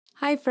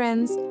Hi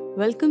friends,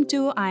 welcome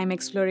to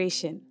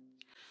IMExploration.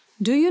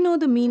 Do you know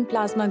the mean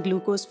plasma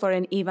glucose for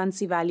an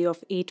A1C value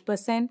of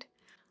 8%?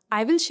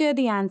 I will share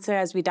the answer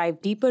as we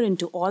dive deeper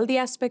into all the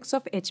aspects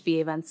of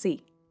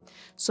HbA1c.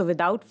 So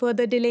without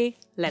further delay,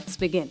 let's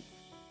begin.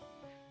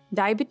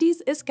 Diabetes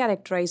is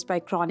characterized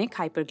by chronic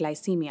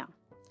hyperglycemia.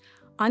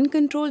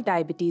 Uncontrolled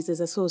diabetes is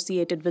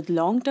associated with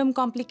long-term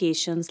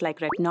complications like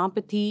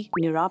retinopathy,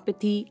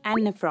 neuropathy, and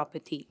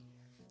nephropathy.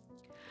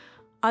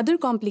 Other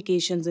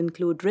complications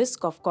include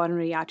risk of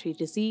coronary artery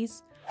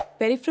disease,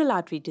 peripheral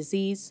artery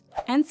disease,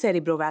 and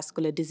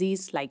cerebrovascular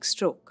disease like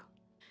stroke.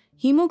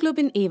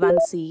 Hemoglobin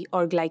A1c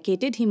or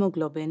glycated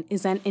hemoglobin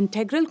is an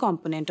integral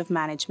component of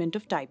management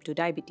of type 2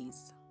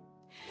 diabetes.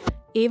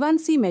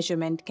 A1c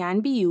measurement can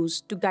be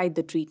used to guide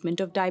the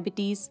treatment of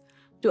diabetes,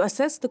 to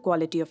assess the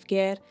quality of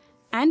care,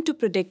 and to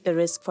predict the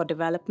risk for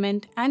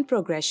development and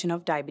progression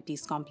of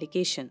diabetes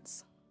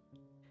complications.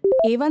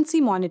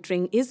 A1c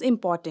monitoring is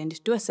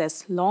important to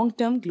assess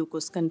long-term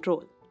glucose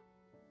control.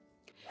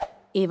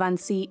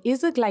 A1c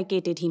is a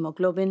glycated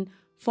hemoglobin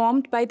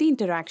formed by the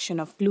interaction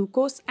of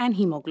glucose and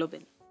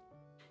hemoglobin.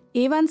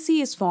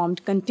 A1c is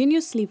formed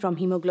continuously from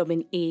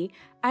hemoglobin A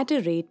at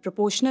a rate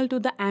proportional to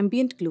the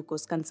ambient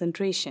glucose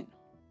concentration.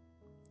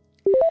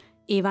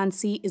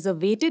 A1c is a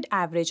weighted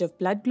average of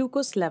blood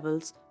glucose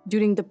levels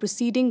during the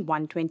preceding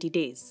 120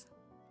 days.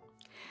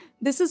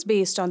 This is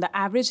based on the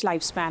average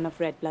lifespan of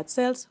red blood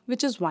cells,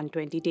 which is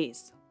 120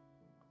 days.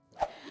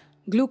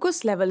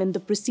 Glucose level in the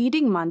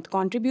preceding month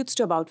contributes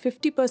to about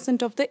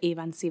 50% of the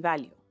A1c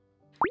value.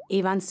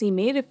 A1c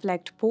may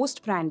reflect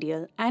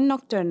postprandial and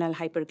nocturnal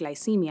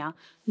hyperglycemia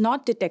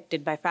not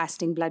detected by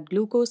fasting blood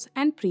glucose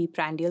and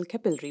preprandial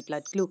capillary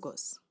blood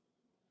glucose.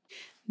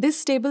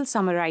 This table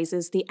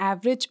summarizes the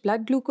average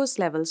blood glucose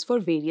levels for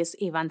various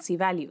A1c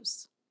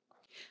values.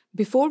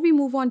 Before we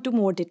move on to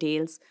more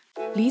details,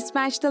 please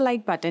smash the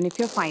like button if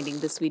you're finding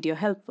this video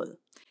helpful.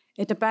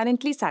 It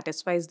apparently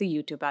satisfies the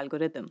YouTube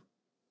algorithm.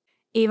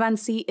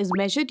 A1c is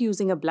measured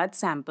using a blood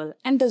sample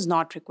and does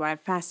not require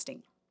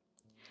fasting.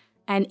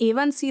 An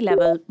A1c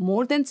level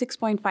more than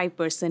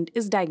 6.5%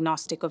 is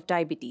diagnostic of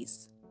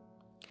diabetes.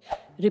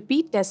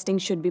 Repeat testing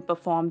should be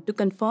performed to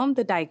confirm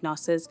the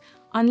diagnosis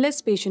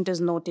unless patient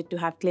is noted to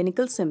have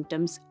clinical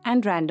symptoms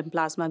and random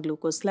plasma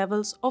glucose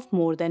levels of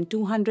more than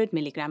 200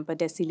 mg per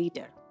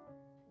deciliter.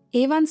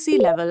 A1c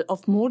level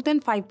of more than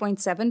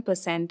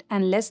 5.7%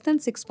 and less than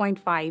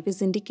 6.5 is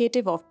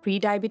indicative of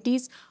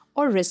prediabetes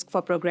or risk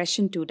for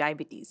progression to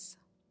diabetes.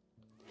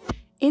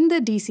 In the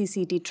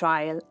DCCT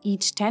trial,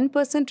 each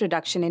 10%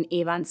 reduction in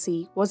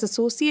A1c was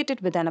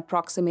associated with an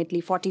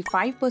approximately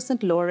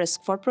 45% lower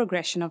risk for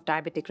progression of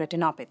diabetic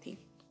retinopathy.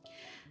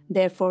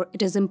 Therefore,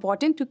 it is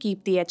important to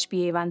keep the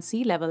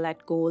HbA1c level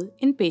at goal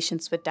in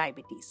patients with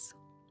diabetes.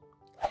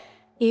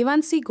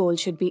 A1c goal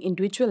should be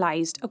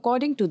individualized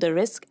according to the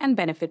risk and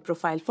benefit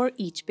profile for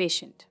each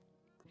patient.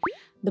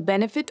 The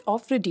benefit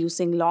of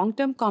reducing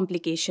long-term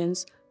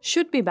complications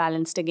should be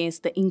balanced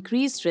against the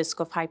increased risk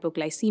of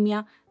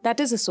hypoglycemia that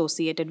is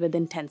associated with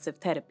intensive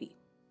therapy.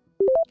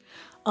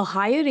 A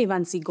higher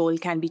A1c goal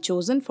can be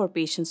chosen for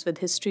patients with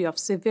history of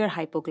severe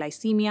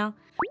hypoglycemia,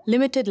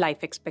 limited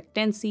life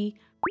expectancy,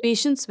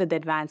 patients with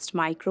advanced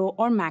micro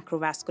or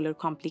macrovascular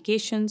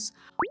complications,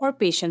 or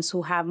patients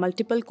who have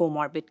multiple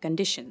comorbid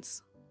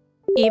conditions.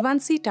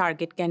 A1c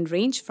target can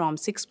range from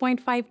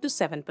 6.5 to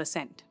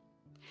 7%.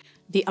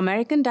 The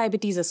American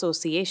Diabetes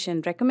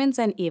Association recommends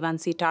an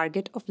A1c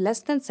target of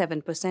less than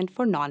 7%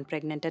 for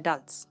non-pregnant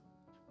adults.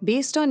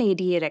 Based on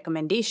ADA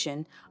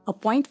recommendation, a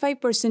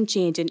 0.5%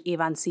 change in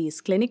A1c is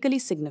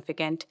clinically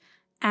significant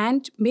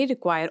and may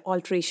require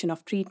alteration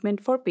of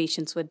treatment for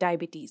patients with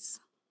diabetes.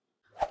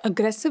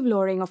 Aggressive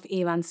lowering of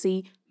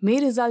A1c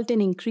may result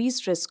in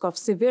increased risk of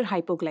severe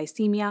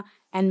hypoglycemia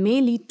and may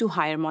lead to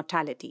higher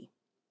mortality.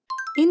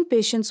 In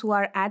patients who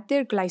are at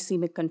their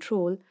glycemic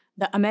control,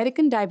 the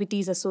American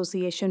Diabetes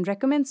Association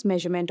recommends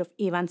measurement of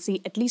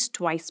A1c at least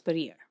twice per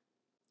year.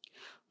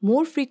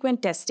 More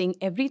frequent testing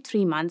every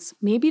 3 months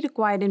may be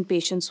required in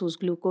patients whose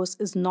glucose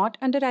is not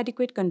under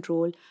adequate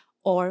control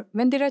or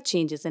when there are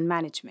changes in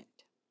management.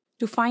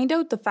 To find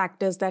out the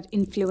factors that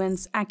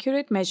influence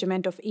accurate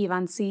measurement of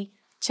A1c,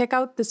 check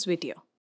out this video.